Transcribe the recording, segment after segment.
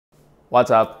What's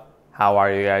up? How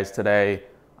are you guys today?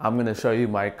 I'm gonna show you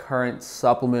my current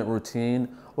supplement routine,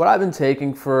 what I've been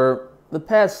taking for the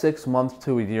past 6 months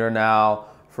to a year now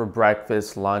for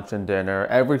breakfast, lunch, and dinner,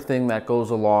 everything that goes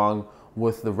along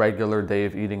with the regular day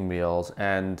of eating meals.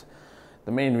 And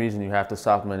the main reason you have to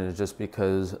supplement is just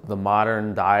because the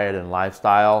modern diet and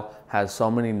lifestyle has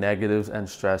so many negatives and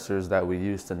stressors that we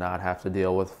used to not have to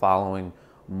deal with following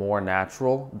more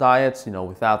natural diets,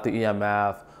 without the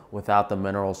EMF, without the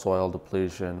mineral soil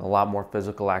depletion, a lot more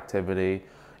physical activity,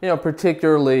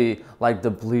 particularly like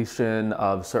depletion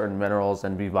of certain minerals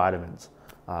and B vitamins.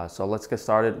 So let's get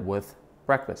started with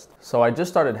breakfast. So I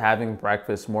just started having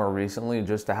breakfast more recently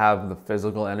just to have the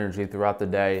physical energy throughout the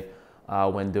day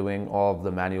when doing all of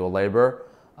the manual labor.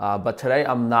 But today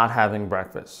I'm not having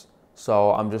breakfast.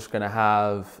 So I'm just gonna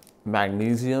have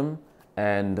magnesium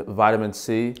and vitamin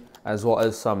C as well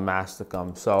as some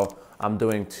masticum. So I'm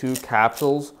doing 2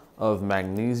 capsules of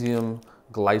magnesium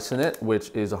glycinate, which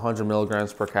is 100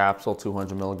 milligrams per capsule,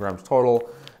 200 milligrams total.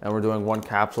 And we're doing 1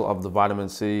 capsule of the vitamin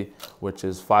C, which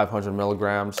is 500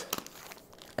 milligrams.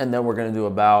 And then we're gonna do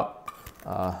about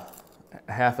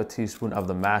half a teaspoon of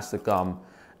the masticum.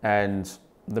 And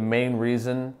the main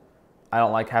reason I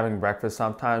don't like having breakfast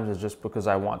sometimes is just because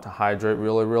I want to hydrate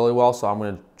really, really well. So I'm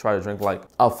gonna try to drink like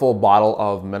a full bottle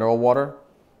of mineral water.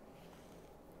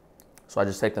 So I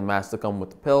just take the masticum with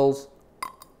the pills.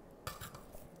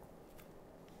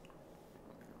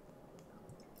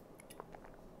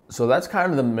 So that's kind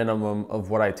of the minimum of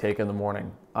what I take in the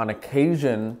morning. On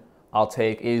occasion, I'll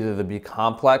take either the B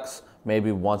complex,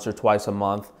 maybe once or twice a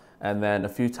month, and then a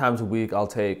few times a week, I'll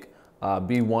take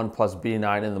B1 plus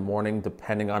B9 in the morning,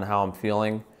 depending on how I'm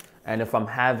feeling. And if I'm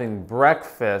having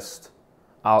breakfast,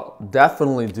 I'll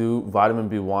definitely do vitamin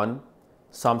B1.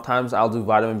 Sometimes I'll do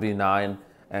vitamin B9,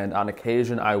 and on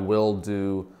occasion, I will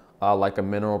do like a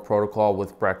mineral protocol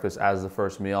with breakfast as the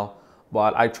first meal.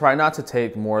 But I try not to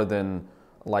take more than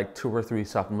like 2 or 3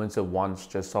 supplements at once,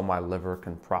 just so my liver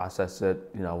can process it,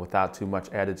 without too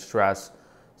much added stress.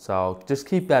 So just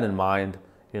keep that in mind,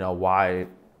 why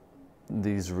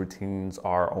these routines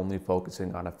are only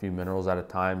focusing on a few minerals at a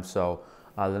time. So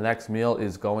the next meal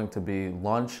is going to be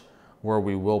lunch, where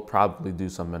we will probably do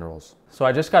some minerals. So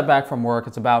I just got back from work.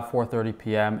 It's about 4:30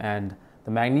 p.m. and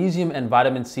the magnesium and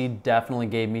vitamin C definitely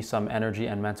gave me some energy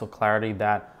and mental clarity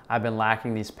that I've been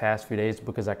lacking these past few days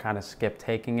because I kind of skipped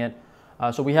taking it.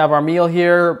 So we have our meal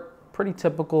here, pretty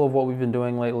typical of what we've been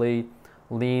doing lately.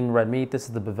 Lean red meat. This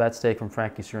is the bavette steak from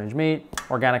Frankie's Free Range Meat.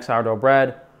 Organic sourdough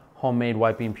bread, homemade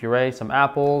white bean puree, some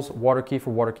apples, water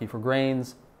kefir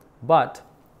grains. But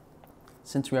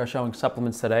since we are showing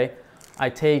supplements today, I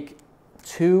take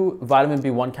 2 vitamin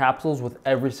B1 capsules with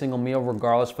every single meal,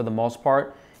 regardless for the most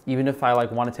part, even if I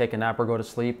want to take a nap or go to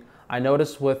sleep. I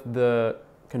noticed with the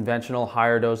conventional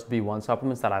higher dose B1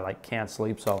 supplements that I can't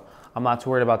sleep, so I'm not too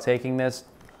worried about taking this.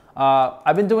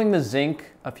 I've been doing the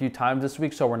zinc a few times this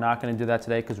week, so we're not going to do that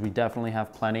today because we definitely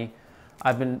have plenty.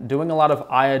 I've been doing a lot of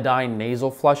iodine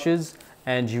nasal flushes,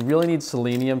 and you really need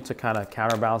selenium to kind of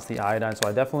counterbalance the iodine, so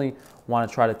I definitely want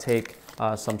to try to take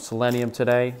some selenium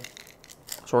today.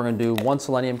 So we're going to do 1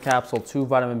 selenium capsule, 2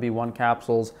 vitamin B1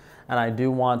 capsules, and I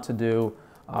do want to do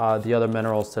the other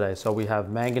minerals today. So we have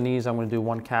manganese, I'm going to do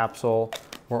 1 capsule.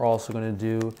 We're also going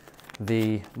to do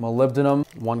the molybdenum,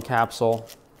 1 capsule,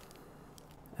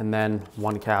 and then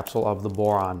 1 capsule of the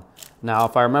boron. Now,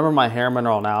 if I remember my hair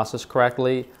mineral analysis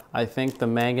correctly, I think the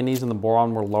manganese and the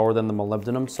boron were lower than the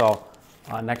molybdenum. So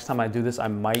next time I do this, I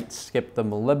might skip the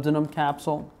molybdenum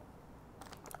capsule.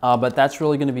 But that's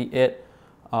really going to be it.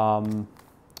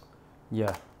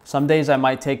 Yeah, some days I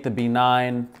might take the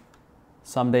B9,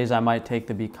 some days I might take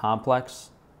the B complex,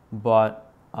 but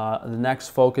the next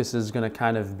focus is going to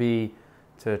kind of be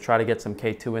to try to get some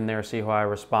K2 in there, see how I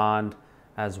respond,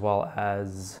 as well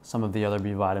as some of the other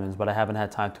B vitamins, but I haven't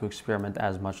had time to experiment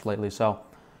as much lately. So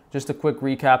just a quick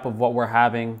recap of what we're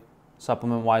having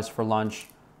supplement-wise for lunch: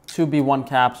 2 B1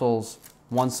 capsules,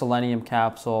 1 selenium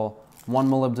capsule, 1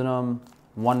 molybdenum,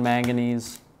 1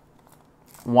 manganese,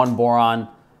 1 boron,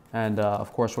 and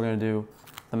of course we're going to do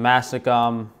the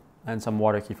masticum and some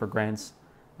water kefir grains.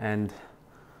 And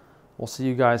we'll see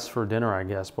you guys for dinner, I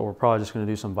guess, but we're probably just going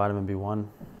to do some vitamin B1.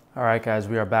 All right, guys,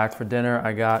 we are back for dinner.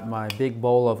 I got my big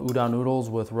bowl of udon noodles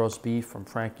with roast beef from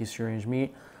Frankie's Free Range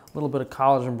Meat. A little bit of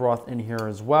collagen broth in here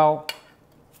as well.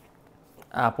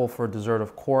 Apple for dessert,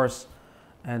 of course.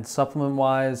 And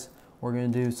supplement-wise, we're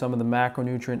going to do some of the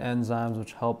macronutrient enzymes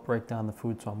which help break down the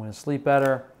food so I'm going to sleep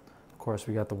better. Of course,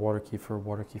 we got the water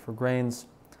kefir grains.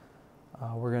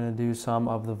 We're going to do some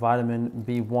of the vitamin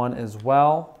B1 as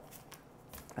well.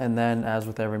 And then, as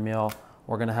with every meal,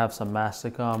 we're going to have some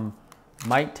masticum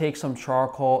Might take some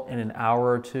charcoal in an hour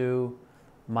or two,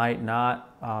 might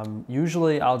not.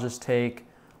 Usually I'll just take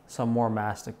some more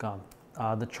mastic gum.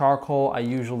 The charcoal I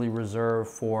usually reserve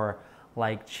for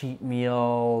like cheat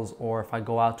meals or if I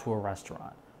go out to a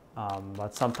restaurant.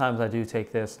 But sometimes I do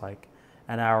take this like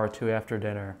an hour or two after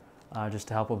dinner just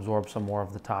to help absorb some more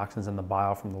of the toxins and the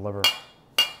bile from the liver.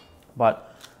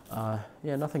 But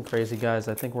yeah, nothing crazy, guys.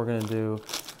 I think we're gonna do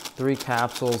 3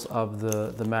 capsules of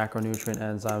the macronutrient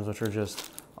enzymes, which are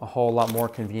just a whole lot more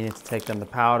convenient to take than the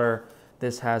powder.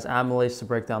 This has amylase to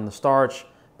break down the starch,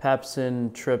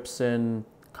 pepsin, trypsin,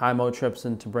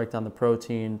 chymotrypsin to break down the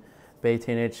protein,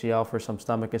 betaine HCl for some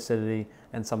stomach acidity,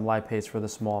 and some lipase for the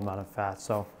small amount of fat.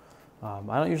 So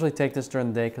I don't usually take this during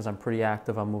the day because I'm pretty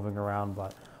active, I'm moving around,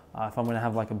 but if I'm gonna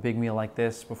have like a big meal like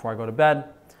this before I go to bed,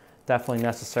 definitely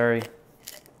necessary.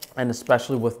 And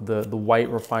especially with the white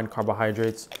refined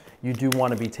carbohydrates, you do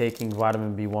want to be taking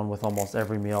vitamin B1 with almost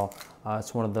every meal.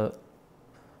 It's one of the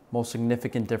most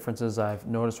significant differences I've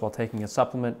noticed while taking a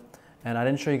supplement. And I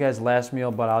didn't show you guys last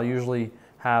meal, but I'll usually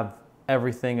have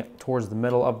everything towards the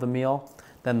middle of the meal,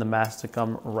 then the mastic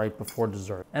gum right before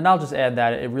dessert. And I'll just add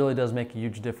that it really does make a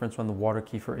huge difference when the water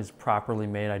kefir is properly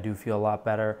made. I do feel a lot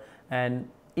better. And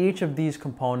each of these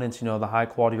components, you know, the high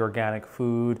quality organic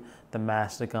food, the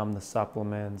mastic gum, the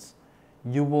supplements,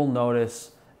 you will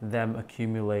notice them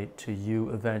accumulate to you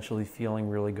eventually feeling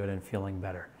really good and feeling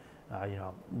better. You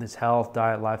know, this health,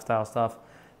 diet, lifestyle stuff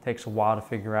takes a while to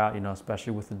figure out, you know,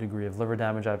 especially with the degree of liver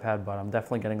damage I've had, but I'm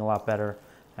definitely getting a lot better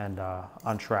and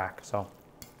on track. So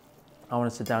I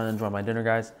want to sit down and enjoy my dinner,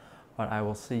 guys, but I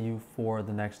will see you for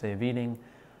the next day of eating.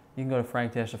 You can go to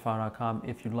frank-tefano.com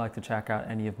if you'd like to check out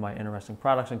any of my interesting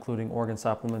products, including organ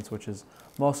supplements, which is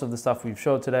most of the stuff we've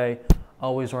showed today.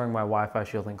 Always wearing my Wi-Fi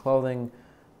shielding clothing.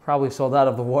 Probably sold out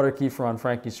of the water kefir on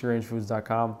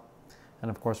frankiesfree-range-foods.com.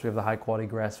 And of course, we have the high quality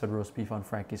grass-fed roast beef on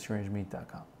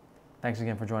frankiesfree-range-meat.com. Thanks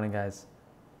again for joining, guys.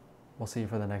 We'll see you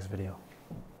for the next video.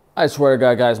 I swear to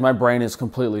God, guys, my brain is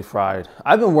completely fried.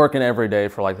 I've been working every day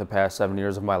for like the past 7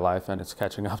 years of my life, and it's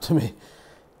catching up to me.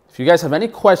 If you guys have any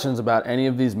questions about any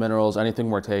of these minerals, anything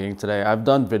we're taking today, I've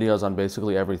done videos on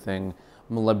basically everything.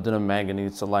 Molybdenum,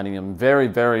 manganese, selenium, very,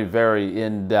 very, very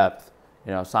in-depth.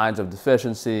 You know, signs of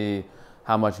deficiency,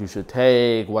 how much you should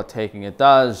take, what taking it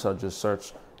does. So just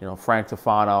search, you know, Frank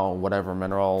Tefano, whatever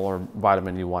mineral or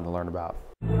vitamin you want to learn about.